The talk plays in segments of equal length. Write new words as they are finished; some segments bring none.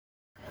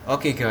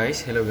Okay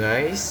guys, hello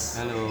guys.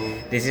 Hello.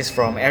 This is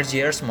from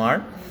RGR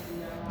Smart.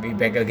 We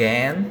back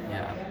again.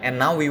 Yeah. And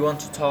now we want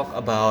to talk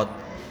about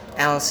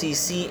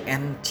LCC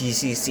and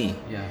GCC.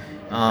 Yeah.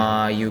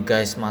 Okay. You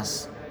guys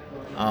must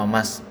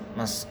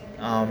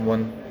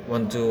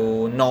want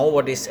to know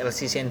what is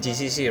LCC and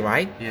GCC,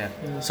 right? Yeah.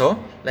 So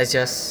let's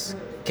just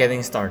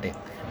getting started.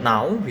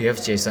 Now we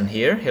have Jason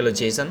here. Hello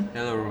Jason.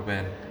 Hello,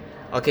 Ruben.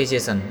 Okay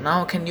Jason,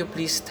 now can you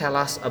please tell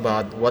us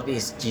about what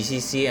is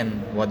GCC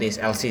and what is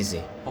LCC?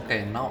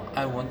 Okay, now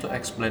I want to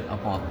explain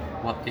about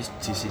what is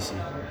GCC.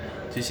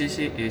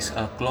 GCC is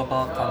a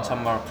global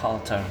consumer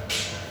culture.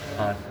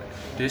 Uh,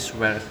 this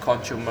where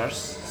consumers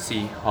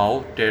see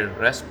how their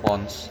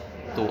response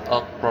to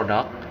a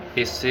product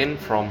is seen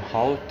from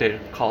how their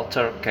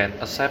culture can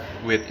accept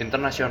with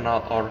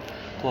international or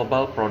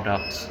global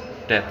products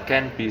that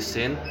can be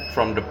seen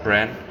from the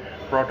brand,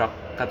 product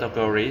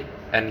category,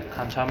 and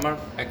consumer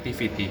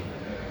activity.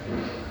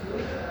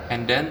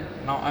 And then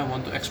now I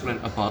want to explain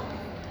about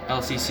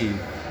LCC,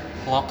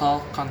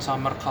 local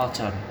consumer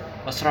culture,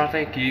 a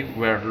strategy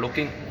where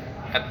looking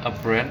at a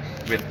brand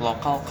with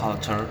local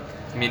culture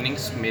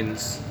means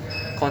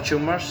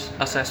consumers'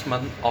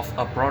 assessment of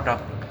a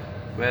product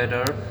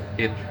whether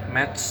it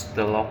matches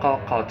the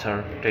local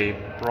culture they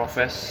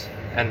profess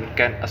and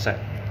can accept.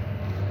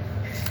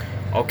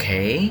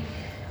 Okay,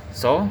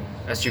 so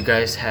as you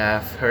guys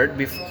have heard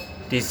before,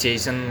 this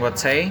Jason would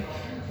say,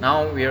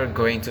 now we are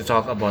going to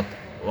talk about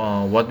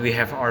what we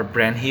have our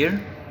brand here.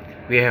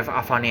 We have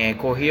Avani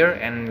Echo here,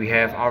 and we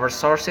have our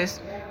sources.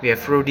 We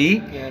have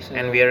Rudy, Yes,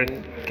 and hello. we are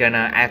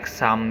gonna ask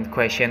some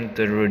question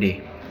to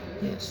Rudy.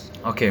 Yes.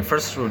 Okay,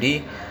 first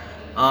Rudy,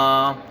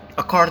 uh,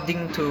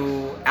 according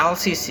to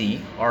LCC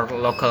or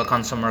local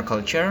consumer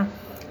culture,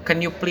 can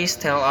you please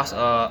tell us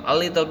a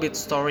little bit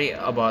story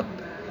about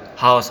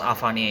House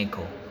Avani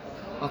Echo?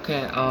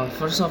 Okay.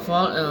 First of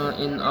all,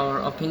 in our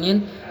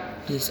opinion,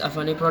 this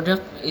Avani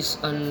product is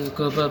a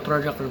global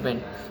product event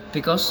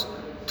because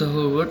the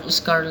whole world is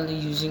currently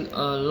using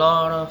a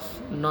lot of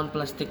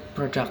non-plastic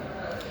product.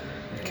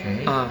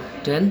 Okay.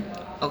 Then,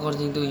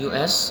 according to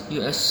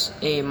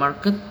USA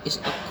market is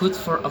a good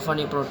for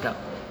Avani product.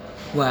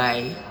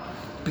 Why?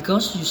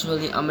 Because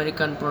usually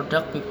American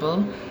product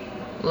people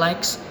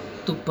likes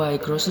to buy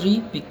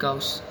grocery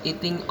because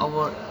eating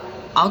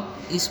out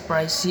is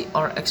pricey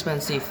or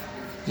expensive.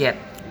 Yet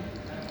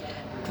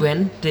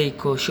when they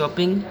go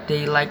shopping,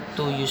 they like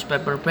to use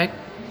paper bag,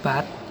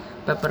 but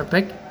paper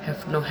bag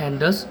have no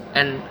handles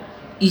and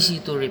easy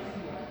to rip.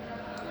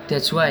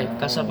 That's why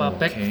cassava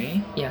bag,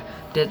 Okay. yeah,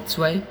 that's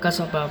why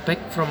cassava bag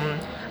from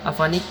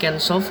Avani can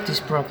solve this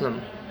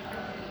problem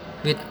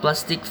with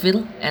plastic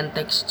fill and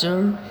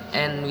texture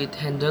and with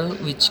handle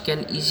which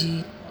can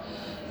easy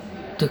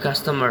the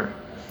customer.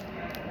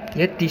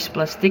 Yet this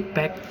plastic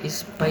bag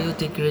is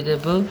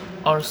biodegradable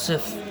or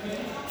safe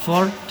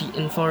for the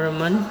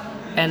environment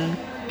and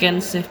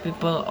can save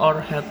people or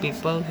help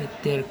people with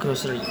their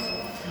grocery.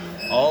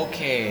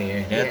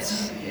 Okay,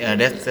 Yes.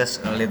 that's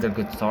a little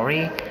good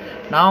story.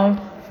 Now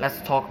let's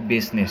talk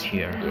business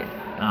here.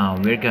 Yeah.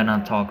 We're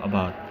gonna talk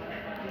about.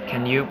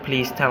 Can you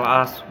please tell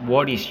us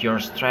what is your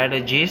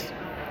strategies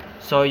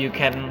so you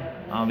can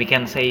we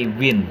can say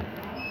win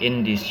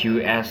in this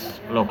U.S.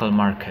 local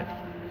market?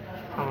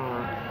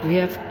 We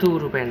have two,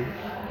 Ruben.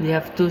 We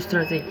have two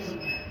strategies.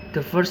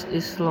 The first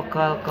is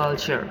local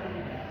culture.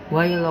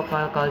 Why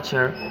local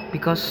culture?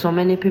 Because so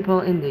many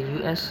people in the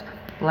US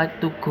like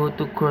to go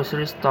to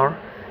grocery store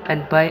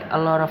and buy a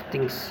lot of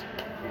things.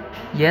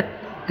 Yet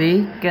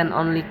they can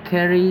only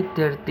carry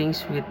their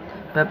things with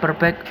paper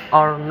bag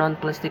or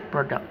non-plastic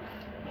product,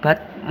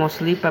 but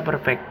mostly paper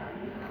bag.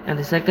 And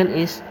the second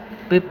is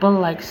people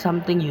like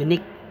something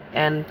unique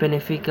and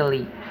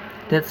beneficially.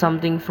 That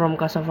something from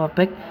cassava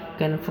bag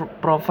can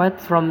provide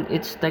from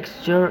its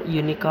texture,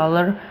 unique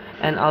color,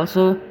 and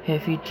also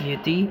heavy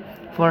duty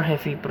for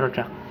heavy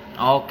product.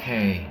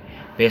 Okay,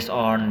 based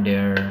on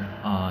their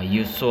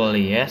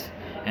usually yes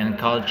and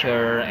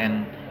culture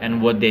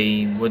and what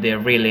they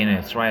really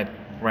need, right?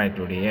 Right,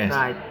 Rudy. Yes.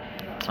 Right.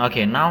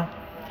 Okay, now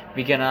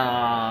we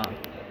gonna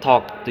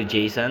talk to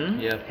Jason.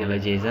 Yeah, Hello,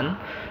 please. Jason.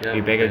 Yeah,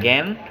 We back Ruben.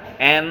 again,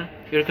 and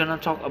we're gonna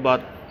talk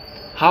about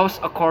how's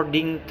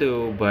according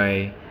to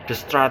by the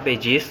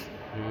strategies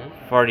Hmm?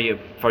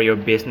 for your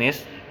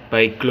business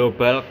by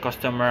global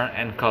customer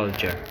and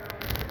culture.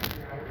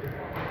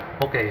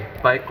 Okay,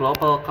 by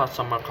global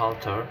consumer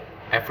culture,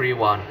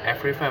 everyone,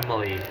 every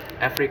family,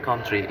 every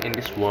country in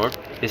this world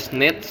is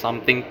need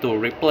something to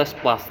replace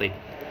plastic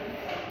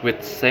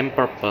with same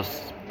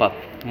purpose but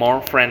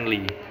more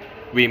friendly.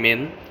 We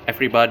mean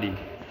everybody.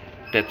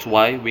 That's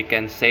why we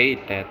can say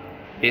that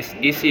it's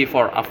easy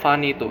for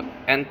Avani to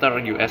enter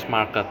US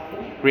market.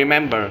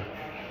 Remember,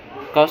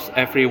 cause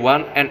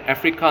everyone and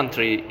every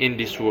country in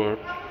this world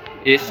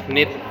is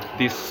need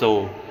this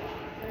so.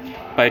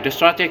 By the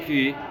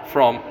strategy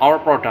from our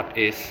product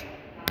is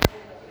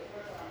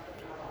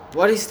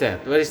What is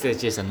that? What is that,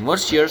 Jason?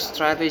 What's your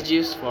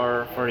strategies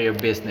for your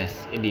business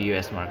in the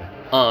U.S. market?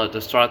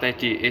 the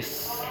strategy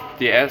is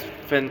the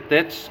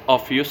advantage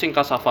of using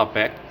cassava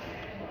bag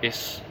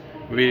is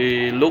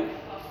We look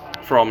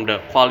from the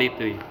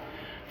quality.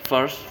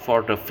 First,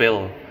 for the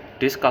feel.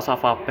 This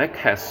cassava bag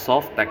has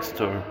soft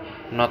texture,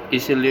 not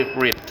easily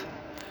ripped.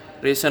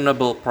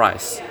 Reasonable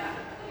price.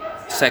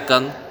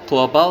 Second,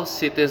 global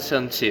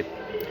citizenship.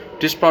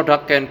 This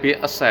product can be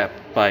accepted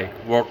by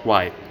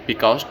worldwide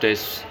because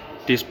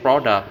this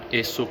product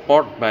is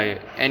supported by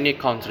any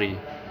country.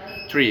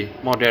 3.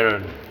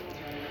 Modern.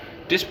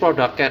 This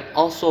product can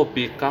also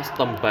be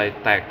custom by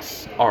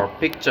text or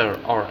picture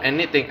or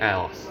anything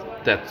else.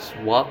 That's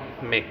what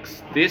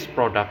makes this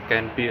product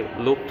can be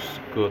looks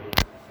good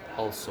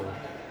also.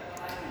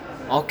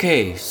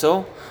 Okay,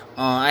 so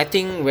I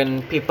think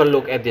when people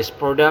look at this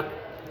product,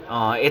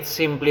 it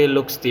simply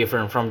looks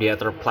different from the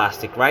other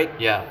plastic, right?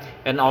 Yeah.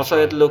 And also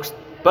that's it right. looks,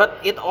 but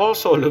it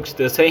also looks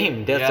the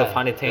same. That's the Yeah,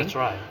 funny thing. That's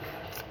right.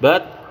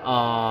 But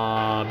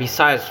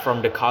besides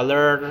from the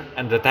color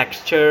and the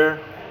texture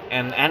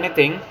and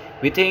anything,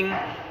 we think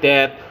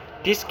that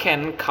this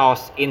can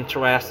cause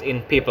interest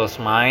in people's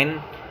mind,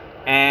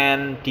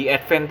 and the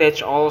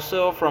advantage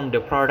also from the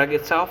product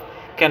itself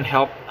can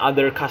help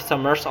other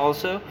customers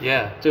also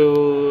Yeah.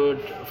 to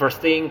first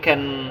thing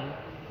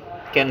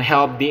can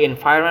help the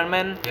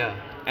environment Yeah.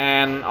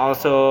 and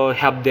also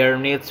help their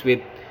needs with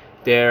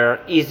their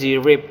easy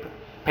rip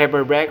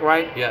paper bag,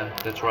 right? Yeah,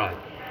 that's right.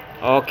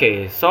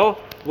 Okay, so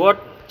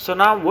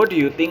now what do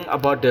you think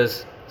about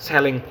this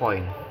selling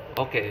point?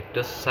 Okay,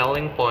 the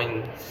selling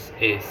point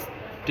is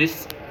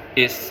this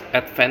is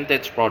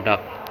advantage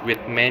product with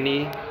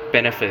many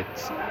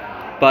benefits.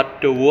 But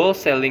the whole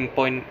selling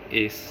point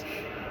is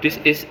this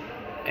is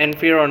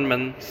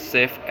environment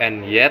safe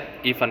and yet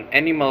even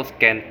animals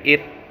can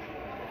eat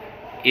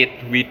it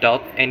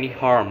without any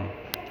harm.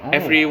 Oh.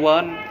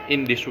 Everyone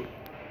in this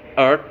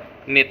earth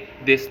need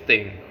this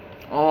thing.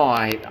 Oh,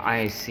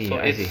 I see. So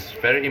I see. it's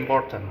very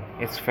important.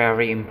 It's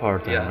very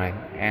important, Yeah. right?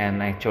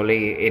 And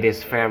actually, it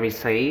is very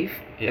safe.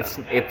 Yeah.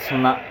 It's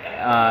not.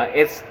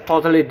 It's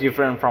totally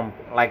different from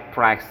like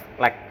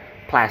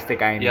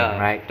plastic. I mean, Yeah,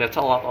 right? that's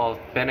a lot of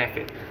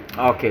benefit.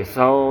 Okay,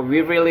 so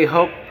we really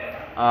hope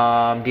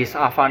this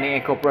Avani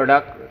Eco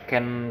product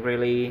can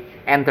really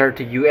enter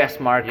the U.S.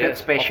 market,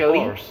 Yes, of especially.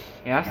 course.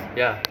 Yes.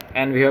 Yeah.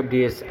 And we hope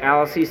these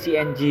LCC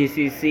and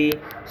GCC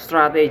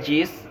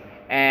strategies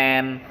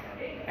and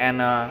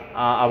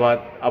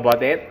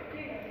about it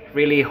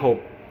really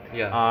hope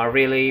Yeah.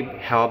 really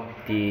help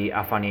the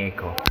Avani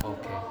Eco.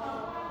 Okay.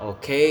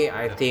 Okay,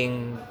 I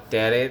think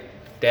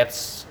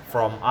that's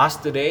from us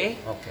today.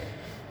 Okay.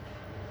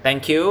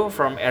 Thank you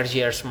from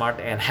RGR Smart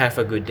and have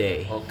a good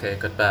day. Okay.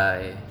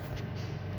 Goodbye.